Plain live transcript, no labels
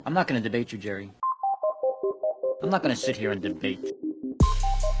I'm not going to debate you, Jerry. I'm not going to sit here and debate.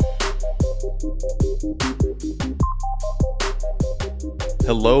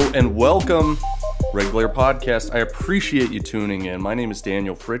 Hello and welcome, Red Glare Podcast. I appreciate you tuning in. My name is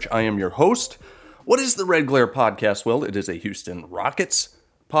Daniel Fritch. I am your host. What is the Red Glare Podcast? Well, it is a Houston Rockets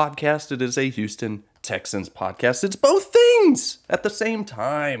podcast. It is a Houston Texans podcast. It's both things at the same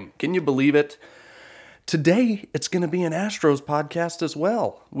time. Can you believe it? Today, it's going to be an Astros podcast as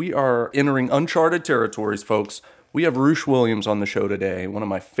well. We are entering uncharted territories, folks. We have Roosh Williams on the show today, one of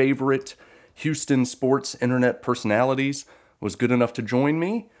my favorite Houston sports internet personalities. Was good enough to join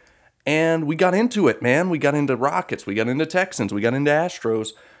me, and we got into it, man. We got into Rockets, we got into Texans, we got into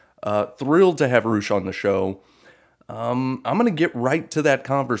Astros. Thrilled to have Roosh on the show. I'm going to get right to that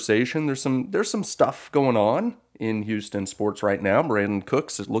conversation. There's some stuff going on in Houston sports right now. Brandon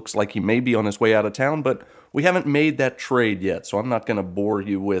Cooks, it looks like he may be on his way out of town, but we haven't made that trade yet, so I'm not going to bore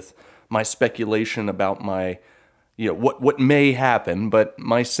you with my speculation about what may happen, but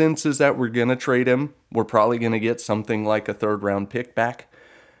my sense is that we're going to trade him. We're probably going to get something like a third-round pick back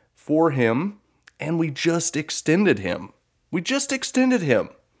for him, and we just extended him.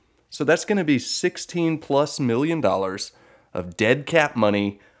 So that's going to be $16+ million of dead cap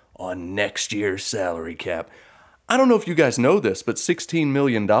money on next year's salary cap. I don't know if you guys know this, but $16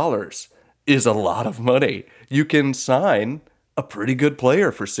 million is a lot of money. You can sign a pretty good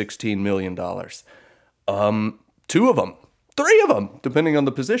player for $16 million. Two of them, three of them, depending on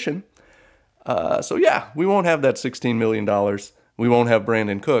the position. So yeah, we won't have that $16 million. We won't have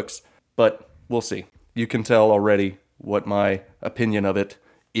Brandon Cooks, but we'll see. You can tell already what my opinion of it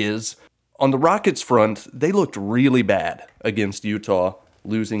is. On the Rockets front, they looked really bad against Utah,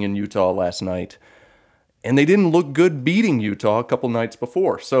 losing in Utah last night. And they didn't look good beating Utah a couple nights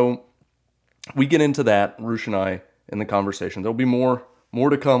before. So we get into that, Roosh and I, in the conversation. There'll be more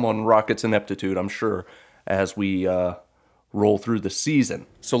to come on Rockets ineptitude, I'm sure, as we roll through the season.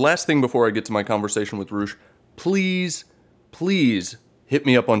 So last thing before I get to my conversation with Roosh, please hit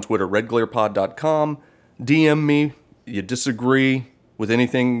me up on Twitter, redglarepod.com. DM me. You disagree with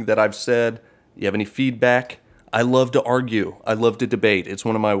anything that I've said? You have any feedback? I love to argue. I love to debate. It's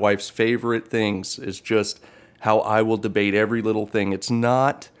one of my wife's favorite things, is just how I will debate every little thing. It's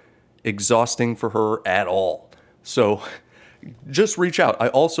not exhausting for her at all. So just reach out. I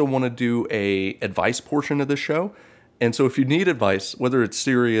also want to do a advice portion of the show. And so if you need advice, whether it's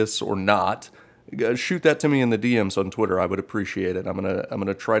serious or not, shoot that to me in the DMs on Twitter. I would appreciate it. I'm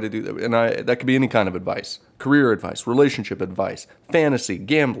gonna try to do that. And that could be any kind of advice. Career advice, relationship advice, fantasy,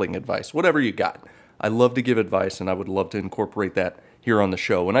 gambling advice, whatever you got. I love to give advice, and I would love to incorporate that here on the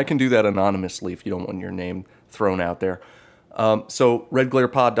show. And I can do that anonymously if you don't want your name thrown out there. So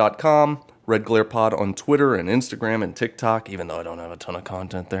redglarepod.com, redglarepod on Twitter and Instagram and TikTok, even though I don't have a ton of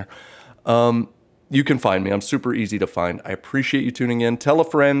content there. You can find me. I'm super easy to find. I appreciate you tuning in. Tell a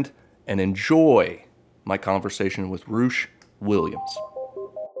friend and enjoy my conversation with Roosh Williams.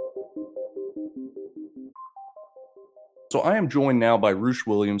 So I am joined now by Roosh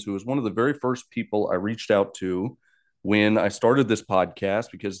Williams, who is one of the very first people I reached out to when I started this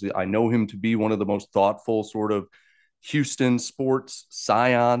podcast, because I know him to be one of the most thoughtful sort of Houston sports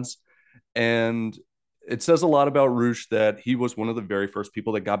scions. And it says a lot about Roosh that he was one of the very first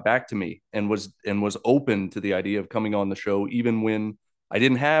people that got back to me and was open to the idea of coming on the show, even when I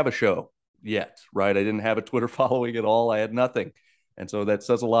didn't have a show yet, right? I didn't have a Twitter following at all. I had nothing. And so that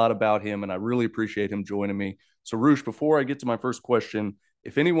says a lot about him, and I really appreciate him joining me. So Roosh, before I get to my first question,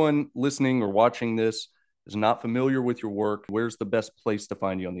 if anyone listening or watching this is not familiar with your work, where's the best place to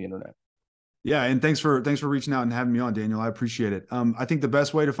find you on the internet? Yeah, and thanks for reaching out and having me on, Daniel. I appreciate it. I think the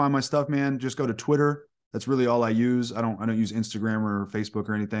best way to find my stuff, man, just go to Twitter. That's really all I use. I don't use Instagram or Facebook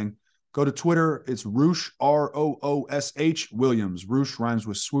or anything. Go to Twitter. It's Roosh, Roosh Williams. Roosh rhymes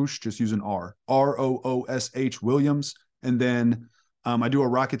with swoosh. Just use an R. Roosh Williams. And then I do a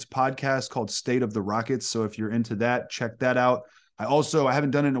Rockets podcast called State of the Rockets. So if you're into that, check that out. I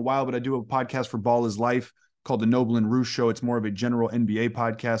haven't done it in a while, but I do a podcast for Ball is Life called the Noble and Roosh Show. It's more of a general NBA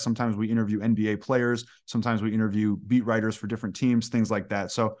podcast. Sometimes we interview NBA players. Sometimes we interview beat writers for different teams, things like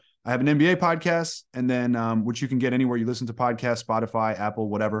that. So I have an NBA podcast, and then which you can get anywhere you listen to podcasts, Spotify, Apple,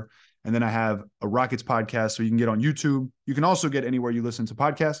 whatever. And then I have a Rockets podcast, so you can get on YouTube. You can also get anywhere you listen to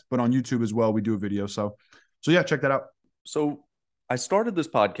podcasts, but on YouTube as well, we do a video. So yeah, check that out. So I started this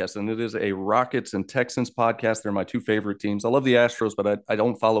podcast, and it is a Rockets and Texans podcast. They're my two favorite teams. I love the Astros, but I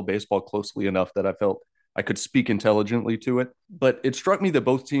don't follow baseball closely enough that I felt I could speak intelligently to it. But it struck me that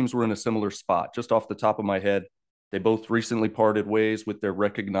both teams were in a similar spot. Just off the top of my head, they both recently parted ways with their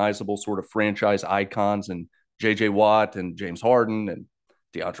recognizable sort of franchise icons, and J.J. Watt and James Harden and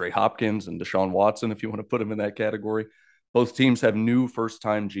DeAndre Hopkins and Deshaun Watson, if you want to put them in that category. Both teams have new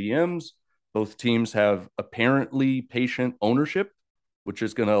first-time GMs. Both teams have apparently patient ownership, which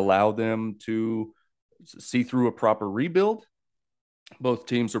is going to allow them to see through a proper rebuild. Both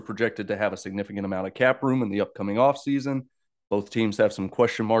teams are projected to have a significant amount of cap room in the upcoming offseason. Both teams have some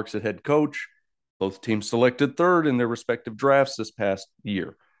question marks at head coach. Both teams selected third in their respective drafts this past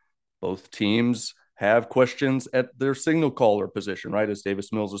year. Both teams have questions at their signal caller position, right? Is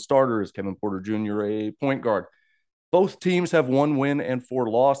Davis Mills a starter? Is Kevin Porter Jr. a point guard? Both teams have 1 win and 4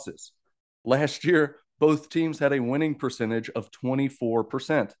 losses. Last year, both teams had a winning percentage of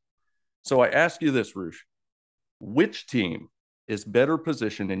 24%. So I ask you this, Roosh. Which team is better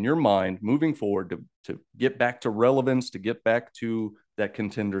positioned in your mind moving forward to get back to relevance, to get back to that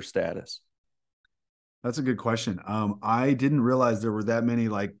contender status? That's a good question. I didn't realize there were that many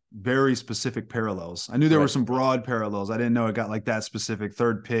like very specific parallels. I knew there were some broad parallels. I didn't know it got like that specific.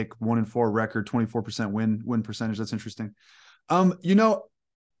 Third pick, 1-4 record, 24% win percentage. That's interesting. You know,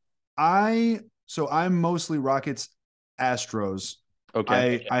 I'm mostly Rockets, Astros.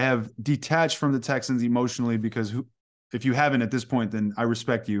 Okay. I have detached from the Texans emotionally because if you haven't at this point, then I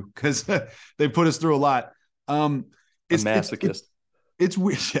respect you because they put us through a lot. It's masochist. It's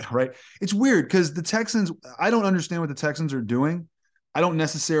weird. Yeah, right. It's weird because the Texans, I don't understand what the Texans are doing. I don't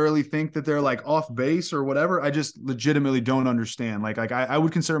necessarily think that they're like off base or whatever. I just legitimately don't understand. Like I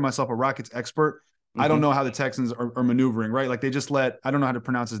would consider myself a Rockets expert. I don't know how the Texans are maneuvering, right? Like they just I don't know how to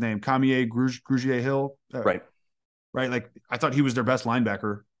pronounce his name, Kamier Grugier Hill. Right. Right. Like I thought he was their best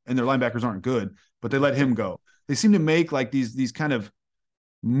linebacker and their linebackers aren't good, but they let him go. They seem to make like these kind of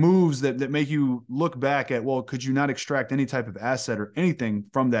moves that make you look back at, well, could you not extract any type of asset or anything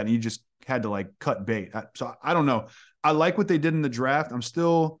from that? And you just had to like cut bait. So I don't know. I like what they did in the draft. I'm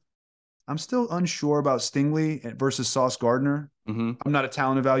still unsure about Stingley versus Sauce Gardner. I'm not a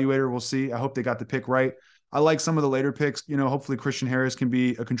talent evaluator. We'll see. I hope they got the pick right. I like some of the later picks. You know, hopefully Christian Harris can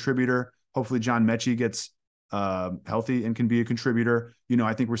be a contributor. Hopefully John Mechie gets healthy and can be a contributor. You know,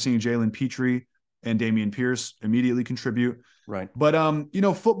 I think we're seeing Jalen Petrie and Dameon Pierce immediately contribute. Right. But, you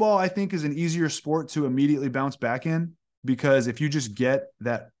know, football, I think, is an easier sport to immediately bounce back in because if you just get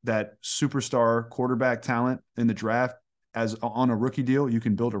that superstar quarterback talent in the draft as on a rookie deal, you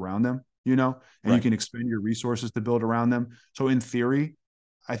can build around them, you know, and you can expend your resources to build around them. So in theory,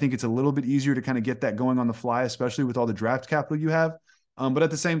 I think it's a little bit easier to kind of get that going on the fly, especially with all the draft capital you have. But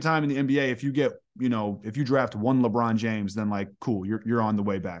at the same time in the NBA, if you draft one LeBron James, then like, cool, you're on the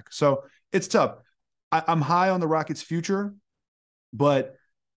way back. So it's tough. I'm high on the Rockets' future, but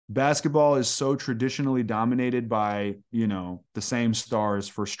basketball is so traditionally dominated by, you know, the same stars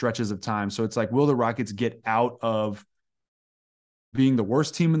for stretches of time. So it's like, will the Rockets get out of being the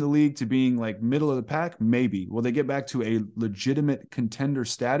worst team in the league to being like middle of the pack? Maybe. Will they get back to a legitimate contender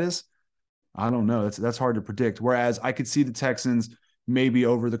status? I don't know. That's hard to predict. Whereas I could see the Texans maybe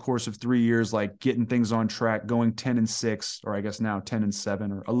over the course of 3 years, like getting things on track, going 10-6, or I guess now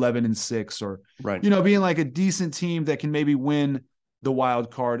 10-7 or 11-6, or, you know, being like a decent team that can maybe win the wild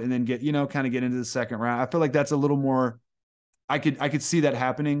card and then get, you know, kind of get into the second round. I feel like that's a little more, I could see that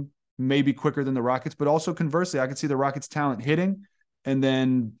happening maybe quicker than the Rockets, but also conversely, I could see the Rockets talent hitting and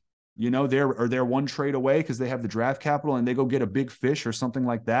then, you know, they're one trade away because they have the draft capital and they go get a big fish or something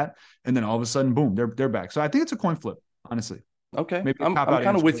like that. And then all of a sudden, boom, they're back. So I think it's a coin flip, honestly. Okay. I'm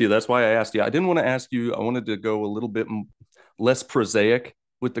kind of with you. That's why I asked you. I didn't want to ask you. I wanted to go a little bit less prosaic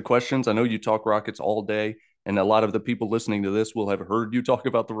with the questions. I know you talk Rockets all day, and a lot of the people listening to this will have heard you talk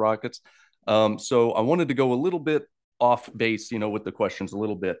about the Rockets. So I wanted to go a little bit off base, you know, with the questions a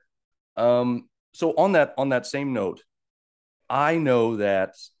little bit. So on that same note, I know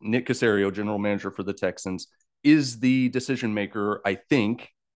that Nick Caserio, general manager for the Texans, is the decision maker. I think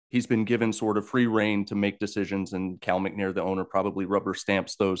he's been given sort of free reign to make decisions, and Cal McNair, the owner, probably rubber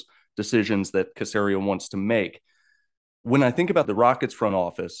stamps those decisions that Caserio wants to make. When I think about the Rockets front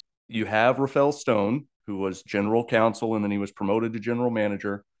office, you have Rafael Stone, who was general counsel, and then he was promoted to general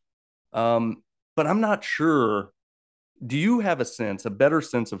manager. But I'm not sure. Do you have a better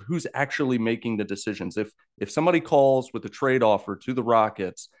sense of who's actually making the decisions? If somebody calls with a trade offer to the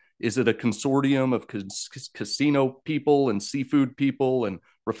Rockets, is it a consortium of casino people and seafood people and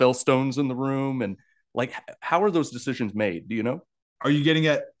Rafael Stone's in the room? And like, how are those decisions made? Do you know? Are you getting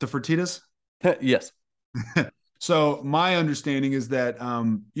at the Fertittas? Yes. So my understanding is that,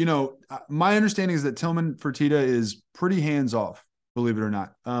 my understanding is that Tillman Fertitta is pretty hands off, believe it or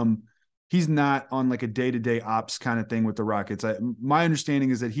not. He's not on like a day-to-day ops kind of thing with the Rockets. My understanding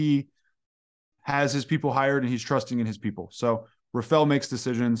is that he has his people hired and he's trusting in his people. So Rafael makes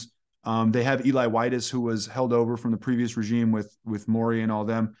decisions. They have Eli Whitus, who was held over from the previous regime with Maury and all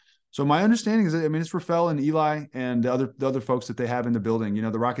them. So my understanding is that, I mean, it's Rafael and Eli and the other folks that they have in the building.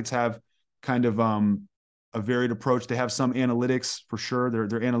 The Rockets have kind of a varied approach. They have some analytics for sure. They're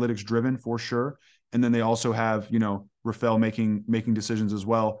analytics driven for sure. And then they also have, Rafael making decisions as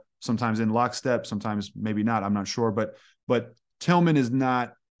well, sometimes in lockstep, sometimes maybe not. I'm not sure. But Tillman is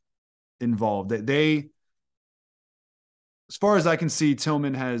not involved. They as far as I can see,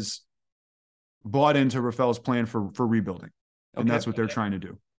 Tillman has bought into Rafael's plan for rebuilding. And that's what they're trying to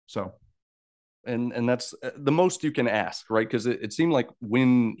do. So, and that's the most you can ask, right? Because it seemed like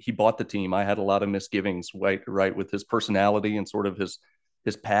when he bought the team, I had a lot of misgivings, right, with his personality and sort of his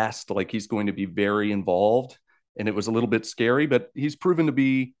past. Like, he's going to be very involved, and it was a little bit scary. But he's proven to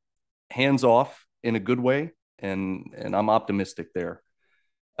be hands off in a good way, and I'm optimistic there.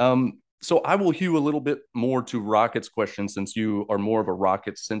 So I will hew a little bit more to Rockets questions, since you are more of a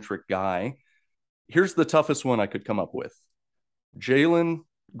Rockets centric guy. Here's the toughest one I could come up with: Jalen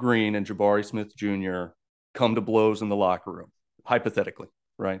Green and Jabari Smith Jr. come to blows in the locker room, hypothetically,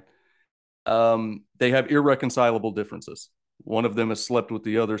 right? They have irreconcilable differences. One of them has slept with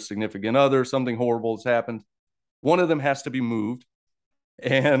the other's significant other. Something horrible has happened. One of them has to be moved.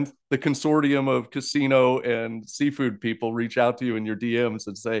 And the consortium of casino and seafood people reach out to you in your DMs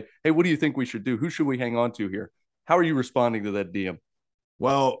and say, hey, what do you think we should do? Who should we hang on to here? How are you responding to that DM?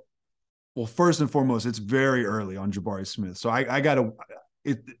 Well, first and foremost, it's very early on Jabari Smith. So I've gotten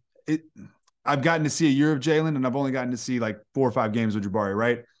to see a year of Jalen, and I've only gotten to see like 4 or 5 games with Jabari,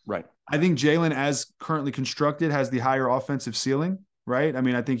 right? Right. I think Jalen, as currently constructed, has the higher offensive ceiling, right? I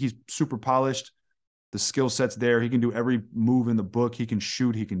mean, I think he's super polished. The skill set's there. He can do every move in the book. He can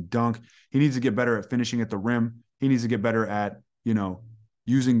shoot. He can dunk. He needs to get better at finishing at the rim. He needs to get better at,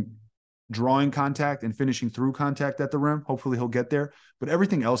 using drawing contact and finishing through contact at the rim. Hopefully he'll get there. But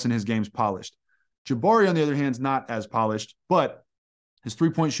everything else in his game's polished. Jabari, on the other hand, is not as polished, but his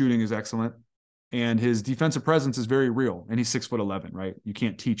three-point shooting is excellent. And his defensive presence is very real. And he's 6'11", right? You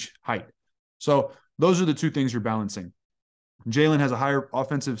can't teach height. So those are the two things you're balancing. Jalen has a higher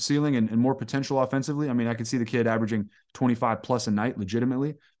offensive ceiling and more potential offensively. I mean, I could see the kid averaging 25 plus a night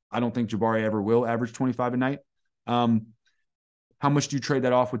legitimately. I don't think Jabari ever will average 25 a night. How much do you trade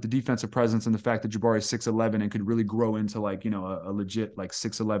that off with the defensive presence and the fact that Jabari is 6'11" and could really grow into like, a legit like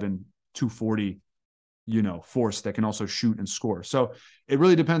 6'11", 240, force that can also shoot and score. So it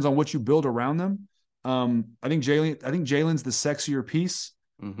really depends on what you build around them. I think Jalen's the sexier piece,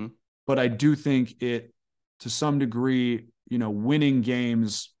 but I do think it, to some degree, winning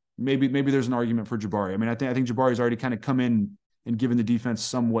games, maybe there's an argument for Jabari. I mean, I think Jabari's already kind of come in and given the defense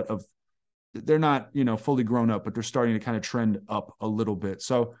somewhat of, they're not, fully grown up, but they're starting to kind of trend up a little bit.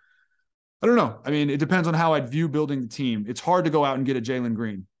 So I don't know. I mean, it depends on how I'd view building the team. It's hard to go out and get a Jalen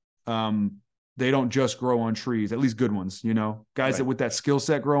Green. They don't just grow on trees, at least good ones, guys that with that skill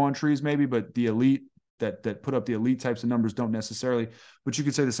set grow on trees maybe, but the elite that put up the elite types of numbers don't necessarily. But you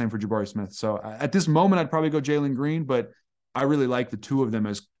could say the same for Jabari Smith. So at this moment, I'd probably go Jalen Green, but I really like the two of them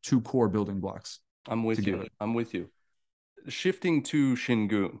as two core building blocks. I'm with you. Shifting to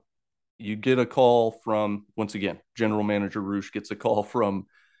Şengün, you get a call from, once again, General Manager Roosh gets a call from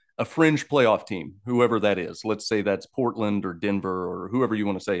a fringe playoff team, whoever that is. Let's say that's Portland or Denver or whoever you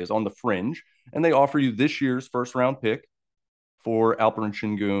want to say is on the fringe, and they offer you this year's first round pick for Alperen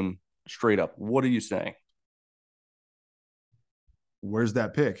Şengün straight up. What are you saying? Where's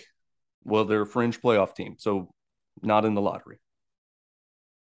that pick? Well, they're a fringe playoff team, so not in the lottery.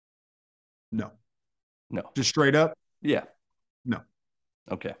 No. Just straight up? Yeah. No.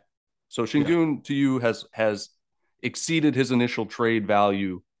 Okay. So Şengün to you has exceeded his initial trade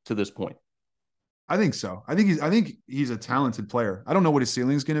value to this point. I think so. I think he's a talented player. I don't know what his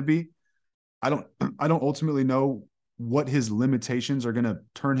ceiling is going to be. I don't ultimately know what his limitations are going to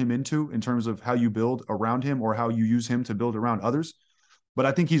turn him into in terms of how you build around him or how you use him to build around others. But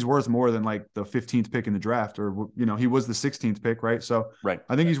I think he's worth more than like the 15th pick in the draft, or, he was the 16th pick, right? So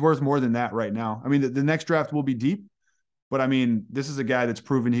I think he's worth more than that right now. I mean, the next draft will be deep, but I mean, this is a guy that's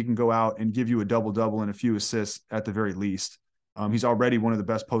proven he can go out and give you a double-double and a few assists at the very least. He's already one of the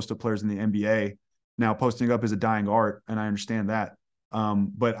best post-up players in the NBA. Now, posting up is a dying art, and I understand that.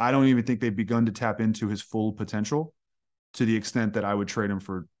 But I don't even think they've begun to tap into his full potential to the extent that I would trade him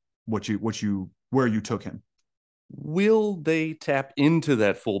for where you took him. Will they tap into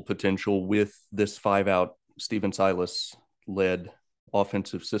that full potential with this 5-out Stephen Silas led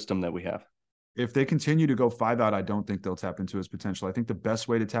offensive system that we have? If they continue to go 5-out, I don't think they'll tap into his potential. I think the best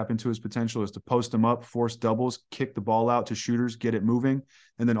way to tap into his potential is to post him up, force doubles, kick the ball out to shooters, get it moving,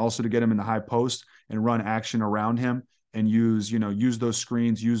 and then also to get him in the high post and run action around him and use those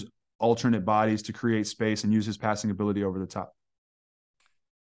screens, use alternate bodies to create space and use his passing ability over the top.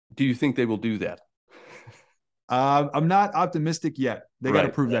 Do you think they will do that? I'm not optimistic yet. They got to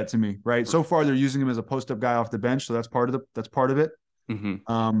Right. prove that to me, right? So far, they're using him as a post-up guy off the bench, so that's part of it.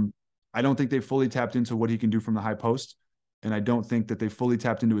 I don't think they fully tapped into what he can do from the high post, and I don't think that they fully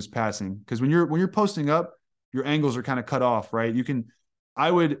tapped into his passing, because when you're posting up, your angles are kind of cut off, right?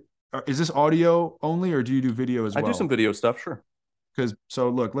 Is this audio only, or do you do video as well? I do some video stuff, sure. Because so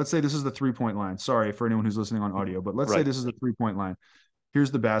look, let's say this is the 3-point line. Sorry for anyone who's listening on audio, but let's say this is the 3-point line.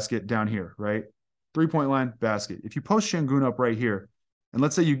 Here's the basket down here, right? 3-point line, basket. If you post Şengün up right here, and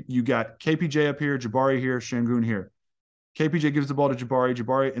let's say you got KPJ up here, Jabari here, Şengün here. KPJ gives the ball to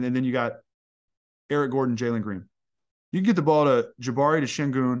Jabari, and then you got Eric Gordon, Jalen Green. You can get the ball to Jabari, to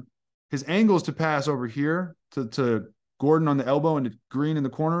Şengün. His angles to pass over here to Gordon on the elbow and to Green in the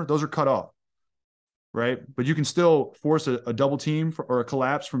corner, those are cut off, right? But you can still force a double team or a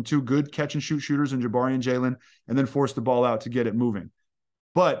collapse from two good catch and shoot shooters in Jabari and Jalen, and then force the ball out to get it moving.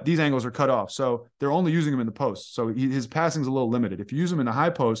 But these angles are cut off, so they're only using him in the post. So his passing is a little limited. If you use him in the high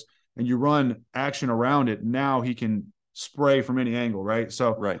post and you run action around it, now he can spray from any angle, right?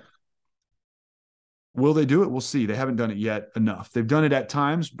 So will they do it? We'll see. They haven't done it yet enough. They've done it at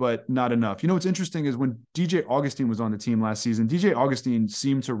times, but not enough. You know what's interesting is when DJ Augustin was on the team last season, DJ Augustin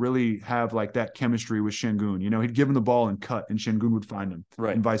seemed to really have like that chemistry with Şengün. You know, he'd give him the ball and cut, and Şengün would find him,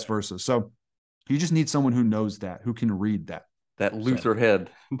 and vice versa. So you just need someone who knows that, who can read that. That Luther head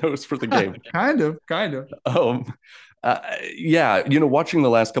knows for the game. kind of. Yeah, watching the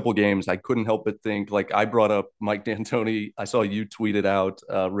last couple of games, I couldn't help but think, like, I brought up Mike D'Antoni. I saw you tweeted out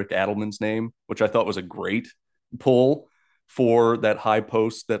Rick Adelman's name, which I thought was a great pull for that high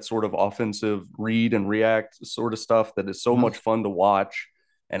post, that sort of offensive read and react sort of stuff that is so much fun to watch.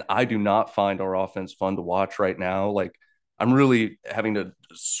 And I do not find our offense fun to watch right now. Like, I'm really having to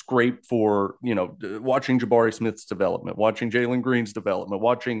scrape for, watching Jabari Smith's development, watching Jalen Green's development,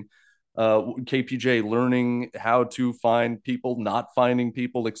 watching KPJ learning how to find people, not finding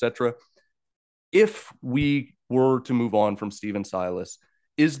people, etc. If we were to move on from Steven Silas,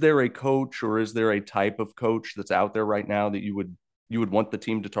 is there a coach or is there a type of coach that's out there right now that you would want the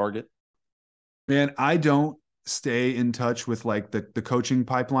team to target? Man, I don't stay in touch with like the coaching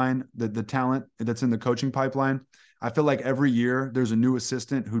pipeline, the talent that's in the coaching pipeline. I feel like every year there's a new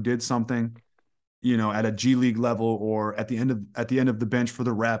assistant who did something, at a G League level or at the end of the bench for the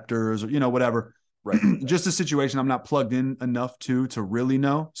Raptors or, whatever. Right. Just a situation I'm not plugged in enough to really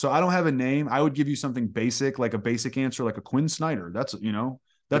know. So I don't have a name. I would give you something basic, like a basic answer, like a Quinn Snyder. That's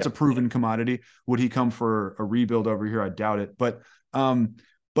a proven commodity. Would he come for a rebuild over here? I doubt it. But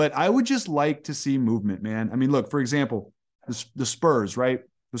I would just like to see movement, man. I mean, look, for example, the Spurs, right?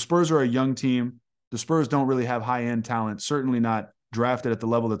 The Spurs are a young team. The Spurs don't really have high-end talent, certainly not drafted at the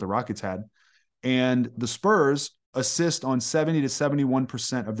level that the Rockets had. And the Spurs assist on 70 to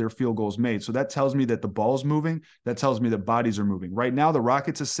 71% of their field goals made. So that tells me that the ball's moving. That tells me that bodies are moving. Right now, the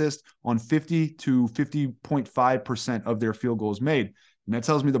Rockets assist on 50 to 50.5% of their field goals made. And that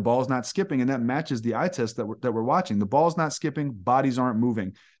tells me the ball's not skipping, and that matches the eye test that we're watching. The ball's not skipping, bodies aren't moving.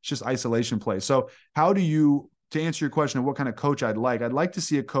 It's just isolation play. So to answer your question of what kind of coach I'd like to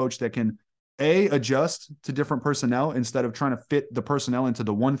see a coach that can adjust to different personnel instead of trying to fit the personnel into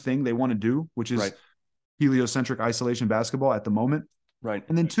the one thing they want to do, which is heliocentric isolation basketball at the moment. Right.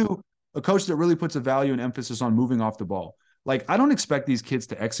 And then 2, a coach that really puts a value and emphasis on moving off the ball. Like, I don't expect these kids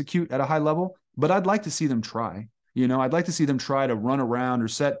to execute at a high level, but I'd like to see them try. I'd like to see them try to run around or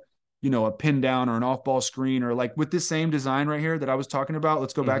set, a pin down or an off-ball screen, or like with this same design right here that I was talking about.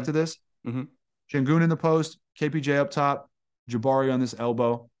 Let's go back to this. Şengün in the post, KPJ up top, Jabari on this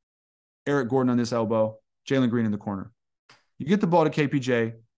elbow, Eric Gordon on this elbow, Jalen Green in the corner. You get the ball to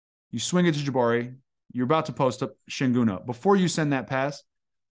KPJ, you swing it to Jabari, you're about to post up Şengün up. Before you send that pass,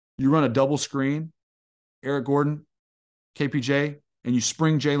 you run a double screen, Eric Gordon, KPJ, and you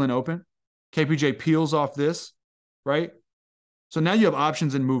spring Jalen open. KPJ peels off this, right? So now you have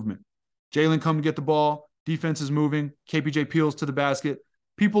options in movement. Jalen come to get the ball, defense is moving, KPJ peels to the basket,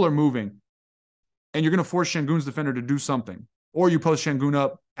 people are moving, and you're going to force Şengün's defender to do something. Or you post Şengün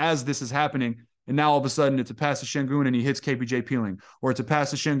up as this is happening, and now all of a sudden it's a pass to Şengün and he hits KPJ peeling. Or it's a pass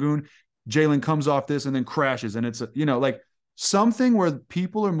to Şengün, Jalen comes off this and then crashes. And it's, like something where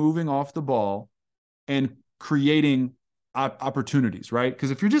people are moving off the ball and creating opportunities, right?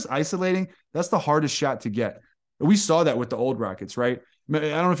 Because if you're just isolating, that's the hardest shot to get. We saw that with the old Rockets, right? I don't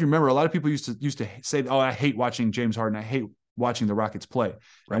know if you remember, a lot of people used to say, oh, I hate watching James Harden. I hate watching the Rockets play.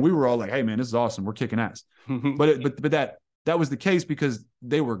 Right. And we were all like, hey, man, this is awesome. We're kicking ass. But that was the case because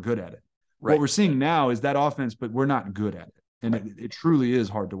they were good at it. Right. What we're seeing now is that offense, but we're not good at it. And it truly is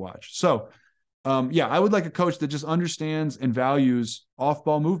hard to watch. So, yeah, I would like a coach that just understands and values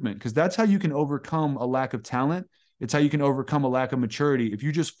off-ball movement, because that's how you can overcome a lack of talent. It's how you can overcome a lack of maturity if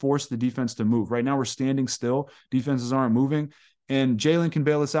you just force the defense to move. Right now, we're standing still. Defenses aren't moving. And Jalen can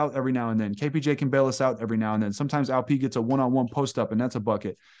bail us out every now and then. KPJ can bail us out every now and then. Sometimes Alp gets a one-on-one post-up, and that's a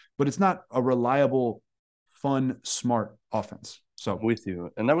bucket. But it's not a reliable, fun, smart offense. So I'm with you.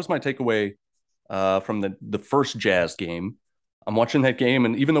 And that was my takeaway from the first Jazz game. I'm watching that game,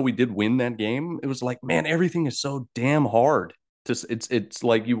 and even though we did win that game, it was like, man, everything is so damn hard. It's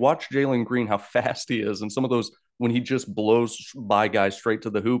like you watch Jalen Green, how fast he is, and some of those when he just blows by guys straight to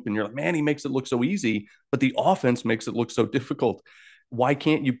the hoop, and you're like, man, he makes it look so easy, but the offense makes it look so difficult. Why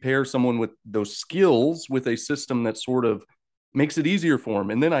can't you pair someone with those skills with a system that sort of makes it easier for him?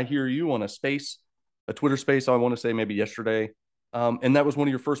 And then I hear you on a Twitter space, I want to say maybe yesterday, and that was one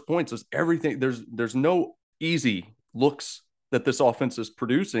of your first points, is everything. There's no easy looks that this offense is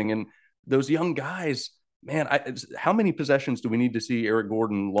producing, and those young guys, man, how many possessions do we need to see Eric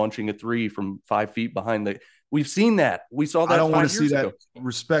Gordon launching a three from 5 feet behind the? We've seen that. We saw that. I don't want to see that.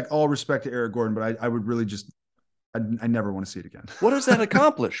 Ago. All respect to Eric Gordon, but I would really just, I never want to see it again. What does that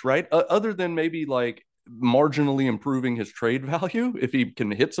accomplish, right? Other than maybe like marginally improving his trade value, if he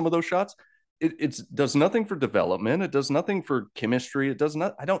can hit some of those shots, it does nothing for development. It does nothing for chemistry. It does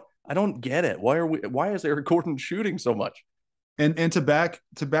not. I don't get it. Why is Eric Gordon shooting so much? And to back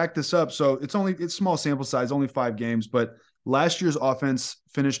this up, so it's small sample size, only 5 games, but last year's offense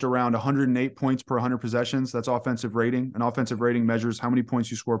finished around 108 points per 100 possessions. That's offensive rating. An offensive rating measures how many points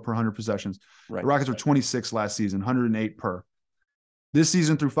you score per 100 possessions. Right. The Rockets were 26 last season, 108 per. This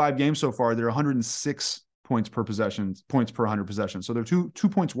season through 5 games so far, they're 106 points per 100 possessions. So they're two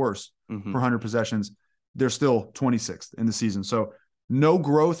points worse per 100 possessions. They're still 26th in the season. So no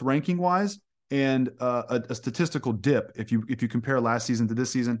growth ranking wise. And a statistical dip if you compare last season to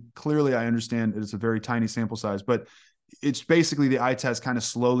this season. Clearly, I understand it's a very tiny sample size, but it's basically the eye test kind of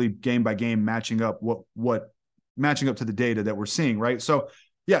slowly game by game matching up to the data that we're seeing, right? So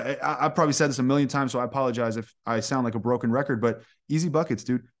yeah, I've probably said this a million times, so I apologize if I sound like a broken record, but easy buckets,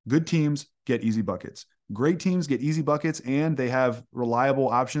 dude. Good teams get easy buckets. Great teams get easy buckets, and they have reliable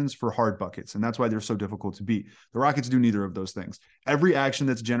options for hard buckets, and that's why they're so difficult to beat. The Rockets do neither of those things. Every action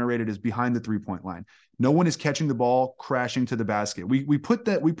that's generated is behind the three-point line. No one is catching the ball, crashing to the basket. We put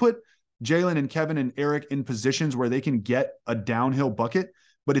Jalen and Kevin and Eric in positions where they can get a downhill bucket,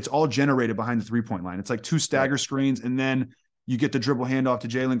 but it's all generated behind the three-point line. It's like 2 stagger screens, and then you get the dribble handoff to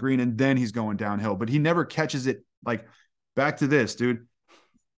Jalen Green, and then he's going downhill. But he never catches it. Like, back to this, dude.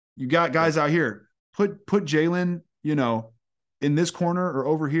 You got guys out here. Put Jalen, in this corner or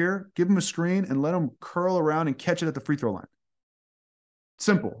over here. Give him a screen and let him curl around and catch it at the free throw line.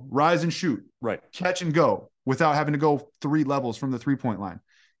 Simple. Rise and shoot. Right. Catch and go without having to go 3 levels from the three-point line.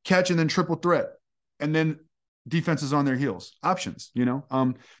 Catch and then triple threat. And then defense is on their heels. Options,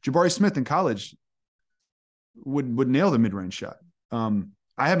 Jabari Smith in college would nail the mid-range shot. I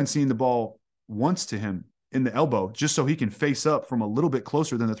haven't seen the ball once to him in the elbow, just so he can face up from a little bit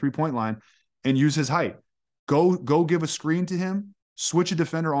closer than the three-point line and use his height. Go give a screen to him, switch a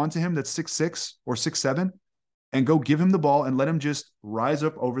defender onto him that's 6'6" or 6'7", and go give him the ball and let him just rise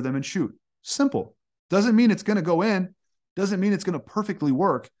up over them and shoot. Simple. Doesn't mean it's going to go in. Doesn't mean it's going to perfectly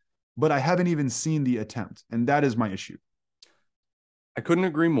work, but I haven't even seen the attempt, and that is my issue. I couldn't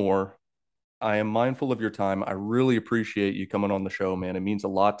agree more. I am mindful of your time. I really appreciate you coming on the show, man. It means a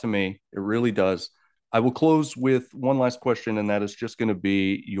lot to me. It really does. I will close with one last question, and that is just going to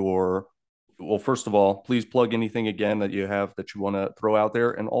be first of all, please plug anything again that you have that you want to throw out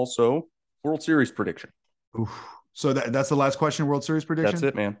there, and also World Series prediction. Oof. So that's the last question, World Series prediction? That's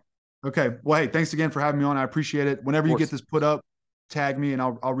it, man. Okay. Well, hey, thanks again for having me on. I appreciate it. Whenever you get this put up, tag me and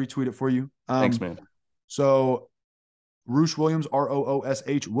I'll retweet it for you. Thanks, man. So Roosh Williams,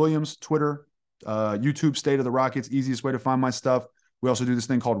 Roosh Williams, Twitter, YouTube, State of the Rockets, easiest way to find my stuff. We also do this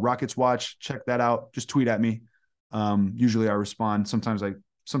thing called Rockets Watch. Check that out. Just tweet at me. Usually I respond. Sometimes I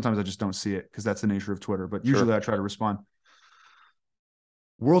just don't see it because that's the nature of Twitter, but usually I try to respond.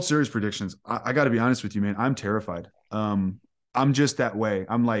 World Series predictions. I got to be honest with you, man. I'm terrified. I'm just that way.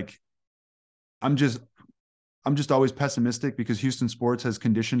 I'm just always pessimistic because Houston sports has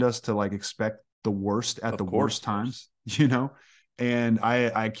conditioned us to expect the worst at the worst times, and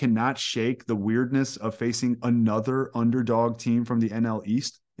I cannot shake the weirdness of facing another underdog team from the NL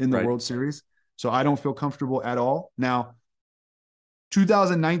East in the World Series. So I don't feel comfortable at all. Now,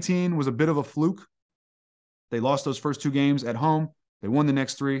 2019 was a bit of a fluke. They lost those first 2 games at home. They won the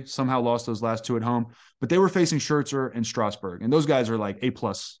next 3, somehow lost those last 2 at home, but they were facing Scherzer and Strasburg, and those guys are A+,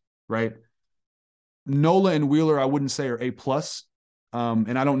 right? Nola and Wheeler, I wouldn't say are A plus.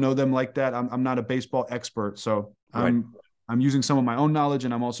 And I don't know them like that. I'm not a baseball expert, so I'm using some of my own knowledge,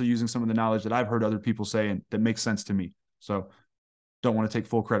 and I'm also using some of the knowledge that I've heard other people say and that makes sense to me. So don't want to take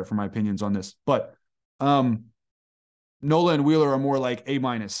full credit for my opinions on this, but Nola and Wheeler are more like A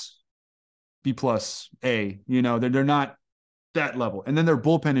minus, B plus, A. You know, they're not that level, and then their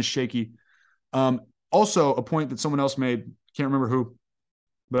bullpen is shaky. Also, a point that someone else made, can't remember who,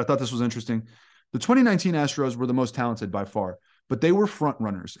 but I thought this was interesting. The 2019 Astros were the most talented by far, but they were front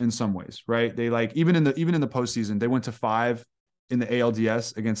runners in some ways, right? They like even in the postseason, they went to 5 in the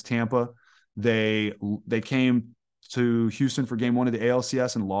ALDS against Tampa. They came to Houston for game 1 of the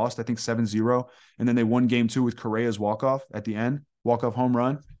ALCS and lost, I think 7-0. And then they won game 2 with Correa's walk-off at the end, walk-off home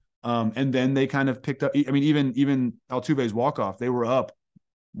run. And then they kind of picked up, I mean, even Altuve's walk-off, they were up,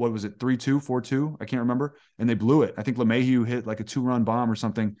 what was it, 3-2, 4-2? I can't remember. And they blew it. I think LeMahieu hit like a 2-run bomb or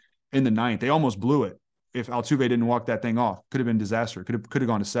something in the 9th. They almost blew it. If Altuve didn't walk that thing off, could have been disaster. Could have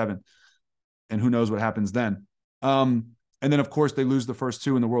gone to 7. And who knows what happens then. And then, of course, they lose the first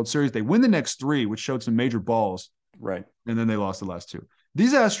 2 in the World Series. They win the next 3, which showed some major balls. Right. And then they lost the last 2.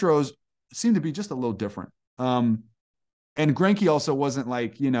 These Astros seem to be just a little different. And Greinke also wasn't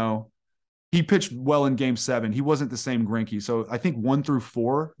like, you know, he pitched well in game 7. He wasn't the same Greinke. So I think 1 through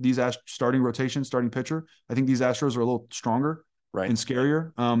 4, these starting pitcher, I think these Astros are a little stronger and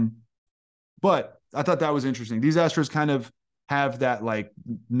scarier. But I thought that was interesting. These Astros kind of have that like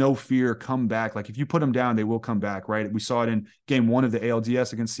no fear comeback. Like if you put them down, they will come back, right? We saw it in game 1 of the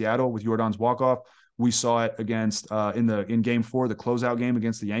ALDS against Seattle with Jordan's walk-off. We saw it against in game 4, the closeout game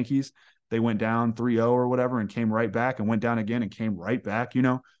against the Yankees. They went down 3-0 or whatever and came right back and went down again and came right back, you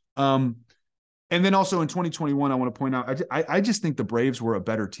know? And then also in 2021, I want to point out, I just think the Braves were a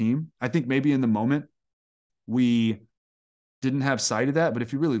better team. I think maybe in the moment we didn't have sight of that, but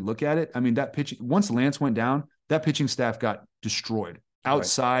if you really look at it, I mean, that pitching, once Lance went down, that pitching staff got destroyed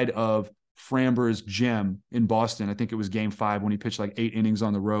outside of Framber's gem in Boston. I think it was game 5 when he pitched like 8 innings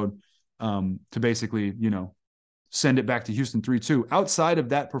on the road to basically, you know, send it back to Houston 3-2. Outside of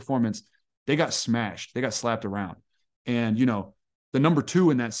that performance, they got smashed. They got slapped around. And, you know, the number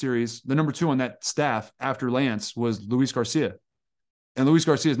 2 in that series, the number 2 on that staff after Lance was Luis Garcia. And Luis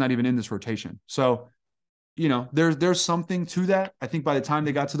Garcia is not even in this rotation. So, you know, there's something to that. I think by the time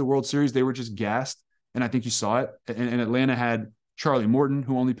they got to the World Series, they were just gassed. And I think you saw it. And Atlanta had Charlie Morton,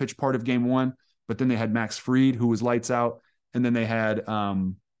 who only pitched part of game 1, but then they had Max Fried, who was lights out. And then they had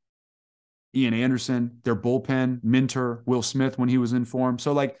Ian Anderson, their bullpen, Minter, Will Smith when he was in form.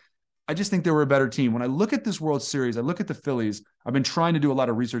 So, like, I just think they were a better team. When I look at this World Series, I look at the Phillies. I've been trying to do a lot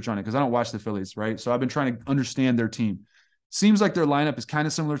of research on it because I don't watch the Phillies, right? So I've been trying to understand their team. Seems like their lineup is kind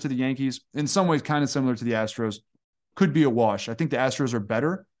of similar to the Yankees. In some ways, kind of similar to the Astros. Could be a wash. I think the Astros are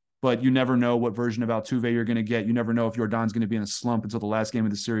better, but you never know what version of Altuve you're going to get. You never know if Jordan's going to be in a slump until the last game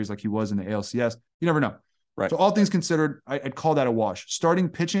of the series like he was in the ALCS. You never know. Right. So all things considered, I'd call that a wash. Starting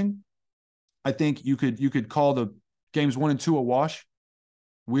pitching, I think you could call the games 1 and 2 a wash.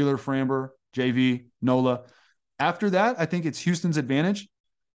 Wheeler, Framber, JV, Nola. After that, I think it's Houston's advantage.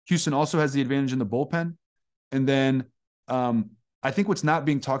 Houston also has the advantage in the bullpen. And then I think what's not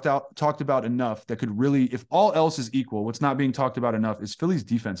being talked about enough that could really, if all else is equal, what's not being talked about enough is Philly's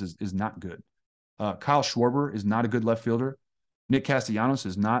defense is not good. Kyle Schwarber is not a good left fielder. Nick Castellanos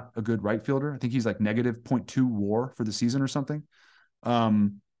is not a good right fielder. I think he's like negative .2 WAR for the season or something.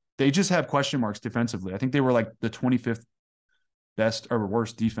 They just have question marks defensively. I think they were like the 25th best or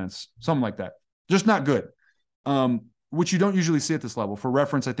worst defense, something like that. Just not good, which you don't usually see at this level. For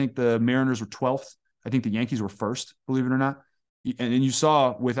reference, I think the Mariners were 12th. I think the Yankees were 1st, believe it or not. And you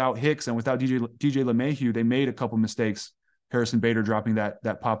saw without Hicks and without DJ LeMahieu, they made a couple mistakes. Harrison Bader dropping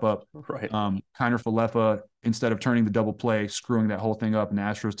that pop-up. Right. Kiner Falefa, instead of turning the double play, screwing that whole thing up, and the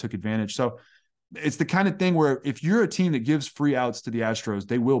Astros took advantage. So it's the kind of thing where if you're a team that gives free outs to the Astros,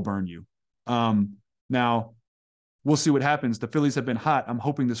 they will burn you. Now, we'll see what happens. The Phillies have been hot. I'm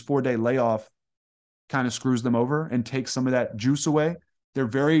hoping this 4-day layoff kind of screws them over and takes some of that juice away. They're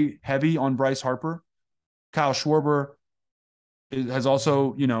very heavy on Bryce Harper. Kyle Schwarber has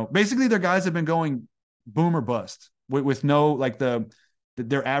also, you know, basically their guys have been going boom or bust with no, like their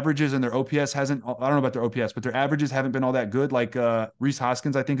averages and their OPS hasn't, I don't know about their OPS, but their averages haven't been all that good. Like Rhys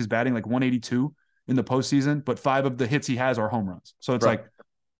Hoskins, I think, is batting like 182 in the postseason, but 5 of the hits he has are home runs. So it's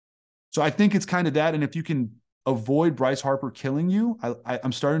so I think it's kind of that. And if you can avoid Bryce Harper killing you,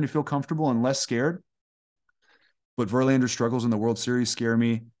 I'm starting to feel comfortable and less scared. But Verlander's struggles in the World Series scare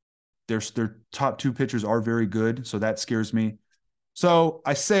me. Their top 2 pitchers are very good, so that scares me. So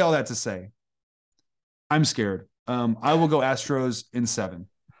I say all that to say, I'm scared. I will go Astros in 7.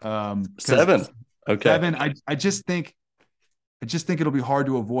 7? Okay. Devin, I just think it'll be hard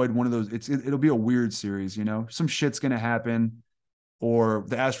to avoid one of those. It'll be a weird series, you know. Some shit's gonna happen, or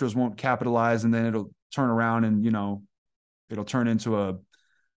the Astros won't capitalize, and then it'll turn around and it'll turn into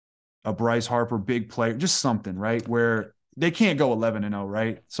a Bryce Harper big player, just something, right? Where they can't go 11-0,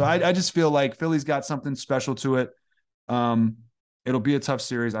 right? So I just feel like Philly's got something special to it. It'll be a tough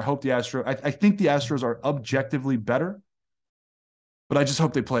series. I hope the Astros. I think the Astros are objectively better, but I just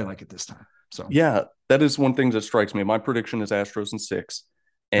hope they play like it this time. So yeah, that is one thing that strikes me. My prediction is Astros in 6,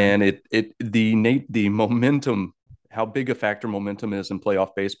 and the momentum, how big a factor momentum is in playoff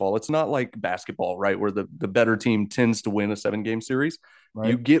baseball. It's not like basketball, right, where the better team tends to win a 7-game series. right.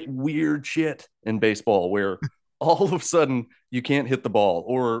 You get weird shit in baseball where all of a sudden you can't hit the ball,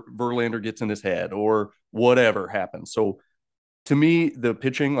 or Verlander gets in his head, or whatever happens. So to me, the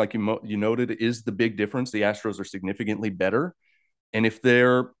pitching, like you noted, is the big difference. The Astros are significantly better. And if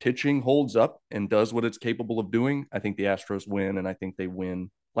their pitching holds up and does what it's capable of doing, I think the Astros win. And I think they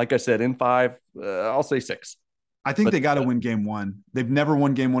win, like I said, in 5. I'll say 6. I think But they got to win game 1. They've never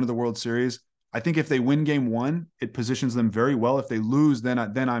won game 1 of the World Series. I think if they win game 1, it positions them very well. If they lose, then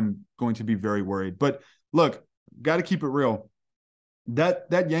I'm going to be very worried. But look, got to keep it real.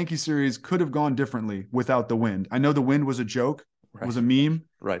 That Yankee series could have gone differently without the wind. I know the wind was a joke, was a meme,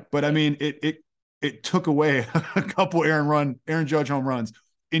 right? But I mean, it took away a couple Aaron Judge home runs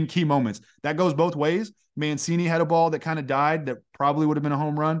in key moments. That goes both ways. Mancini had a ball that kind of died that probably would have been a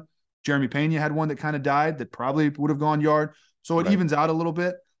home run. Jeremy Pena had one that kind of died that probably would have gone yard. So it evens out a little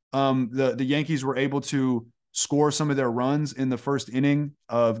bit. The Yankees were able to score some of their runs in the first inning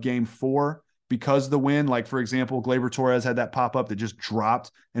of game 4 because of the win. Like, for example, Gleyber Torres had that pop up that just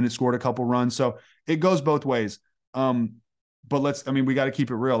dropped and it scored a couple runs. So it goes both ways. But we got to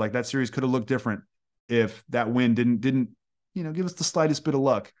keep it real. Like, that series could have looked different if that win didn't give us the slightest bit of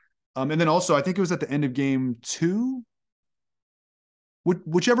luck. And then also, I think it was at the end of game 2,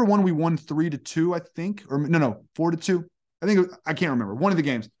 whichever one we won 3-2, I think, or no, 4-2. I can't remember. One of the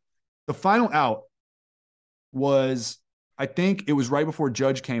games, the final out was, I think it was right before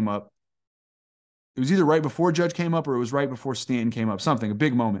Judge came up. It was either right before Judge came up or it was right before Stanton came up. Something, a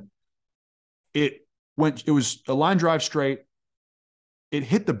big moment. It was a line drive straight. It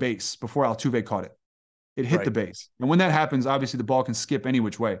hit the base before Altuve caught it. It hit the base. And when that happens, obviously the ball can skip any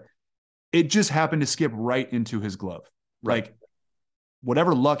which way. It just happened to skip right into his glove. Right. Like,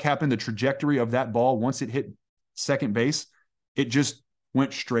 whatever luck happened, the trajectory of that ball, once it hit second base, it just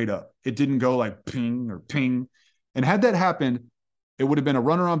went straight up. It didn't go like ping or ping. And had that happened, it would have been a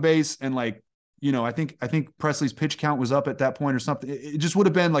runner on base. And I think Presley's pitch count was up at that point or something. It just would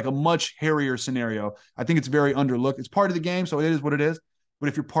have been like a much hairier scenario. I think it's very underlooked. It's part of the game, so it is what it is. But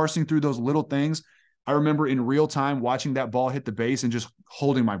if you're parsing through those little things, I remember in real time watching that ball hit the base and just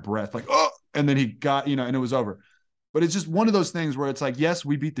holding my breath, like, oh, and then he got, and it was over. But it's just one of those things where it's like, yes,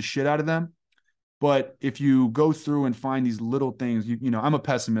 we beat the shit out of them. But if you go through and find these little things, I'm a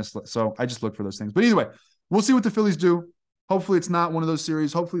pessimist, so I just look for those things. But either way, we'll see what the Phillies do. Hopefully it's not one of those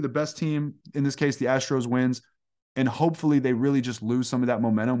series. Hopefully the best team, in this case, the Astros, wins. And hopefully they really just lose some of that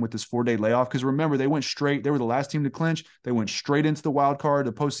momentum with this 4-day layoff. Because remember, they went straight. They were the last team to clinch. They went straight into the wild card,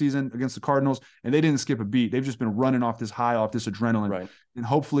 the postseason against the Cardinals, and they didn't skip a beat. They've just been running off this high, off this adrenaline. Right. And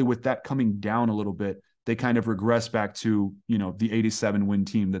hopefully with that coming down a little bit, they kind of regress back to, the 87 win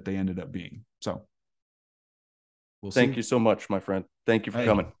team that they ended up being. So Thank you so much, my friend. Thank you for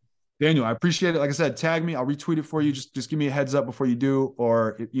coming. Daniel, I appreciate it. Like I said, tag me. I'll retweet it for you. Just give me a heads up before you do,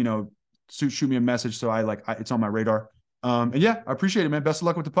 or, shoot me a message so it's on my radar. And yeah, I appreciate it, man. Best of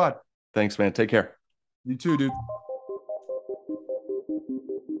luck with the pod. Thanks, man. Take care. You too, dude.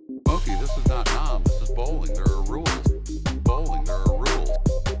 Smokey, this is not Nam.